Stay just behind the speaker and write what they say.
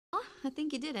Oh, I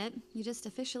think you did it. You just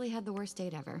officially had the worst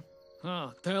date ever. Huh,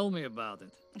 tell me about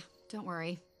it. Don't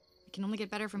worry. It can only get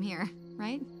better from here,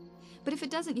 right? But if it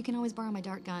doesn't, you can always borrow my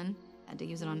dart gun. Had to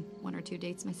use it on 1 or 2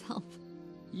 dates myself.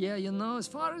 Yeah, you know, as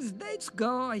far as dates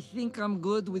go, I think I'm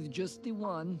good with just the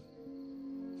one.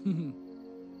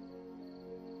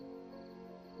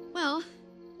 Well,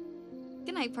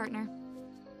 good night, partner.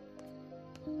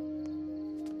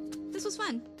 This was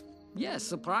fun. Yes,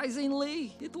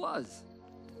 surprisingly, it was.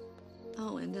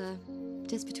 Oh, and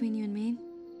just between you and me,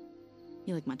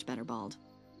 you look much better bald.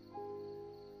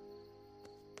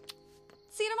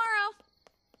 See you tomorrow!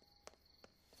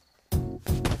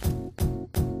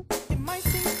 It might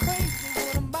seem crazy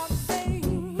what I'm about to say.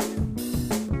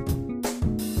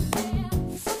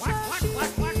 Sometimes you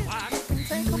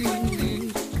can take a break.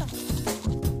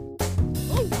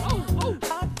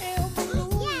 Hot air balloon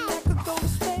that could go to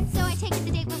space. So I take it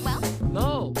the date went well?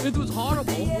 No, it was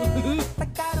horrible. Yeah,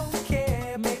 like I don't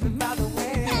care, baby, by the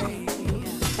way.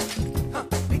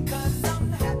 Because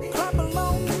I'm happy. Clap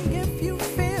along if you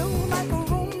feel like a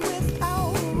room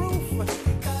without a roof.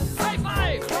 High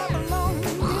five! Clap along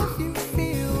if you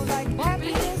feel like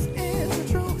happiness is the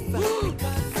truth.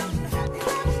 Because I'm happy.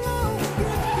 Clap along if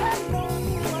you know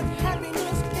what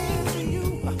happiness is to you.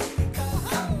 Because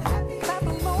I'm happy. Clap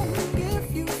along if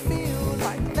you feel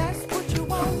like that's what you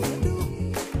want to do.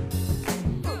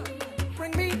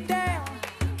 Bring me down,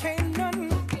 can't nothing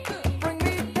bring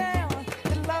me down.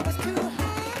 The love is too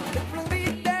high. Bring me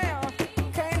down,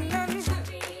 can't nothing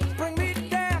bring me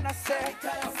down. I said,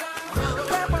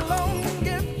 clap along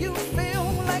if you feel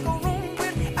like a room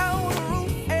without a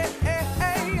roof. Hey, hey,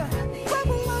 hey. Clap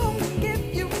along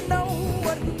if you know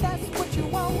that's what you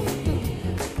want to do.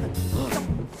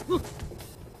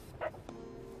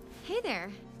 Hey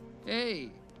there.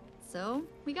 Hey, So,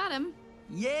 we got him.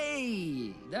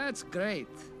 yay! That's great.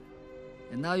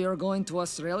 And now you're going to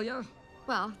Australia?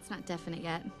 Well, it's not definite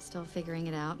yet. Still figuring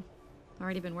it out.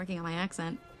 Already been working on my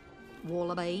accent.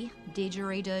 Wallaby,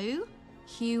 didgeridoo,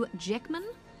 Hugh Jackman.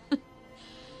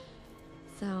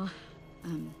 So,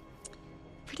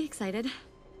 pretty excited.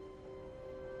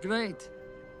 Great.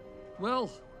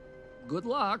 Well, good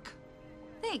luck.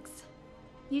 Thanks.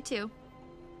 You too.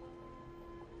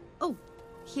 Oh,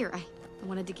 here, I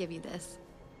wanted to give you this.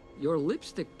 Your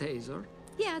lipstick taser.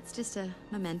 Yeah, it's just a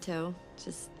memento.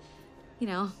 Just, you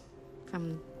know,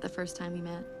 from the first time we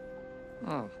met.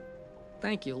 Oh,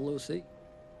 thank you, Lucy.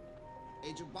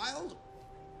 Agent Bild?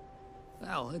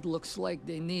 Well, it looks like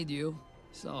they need you,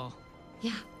 so...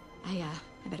 Yeah, I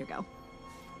better go.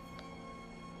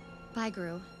 Bye,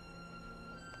 Gru.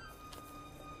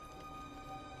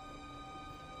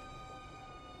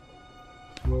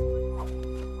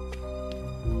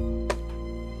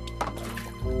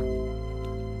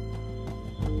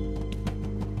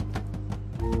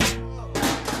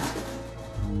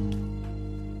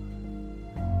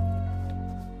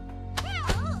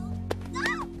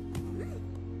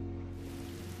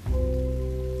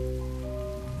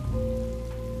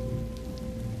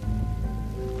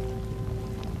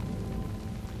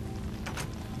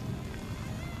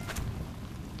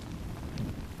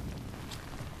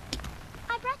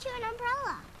 I brought you an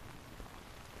umbrella.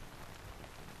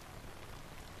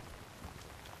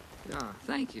 Yeah,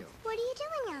 thank you. What are you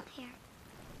doing out here?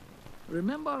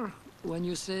 Remember when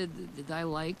you said that I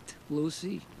liked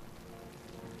Lucy?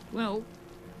 Well,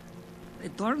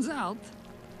 it turns out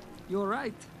you're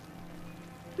right.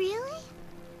 Really?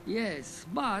 Yes,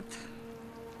 but...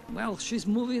 well, she's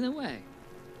moving away.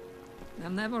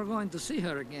 I'm never going to see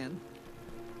her again.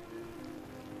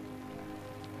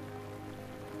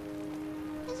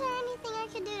 Is there anything I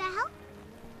could do to help?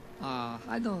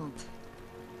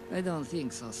 I don't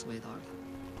think so, sweetheart.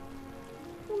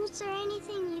 Was there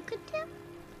anything you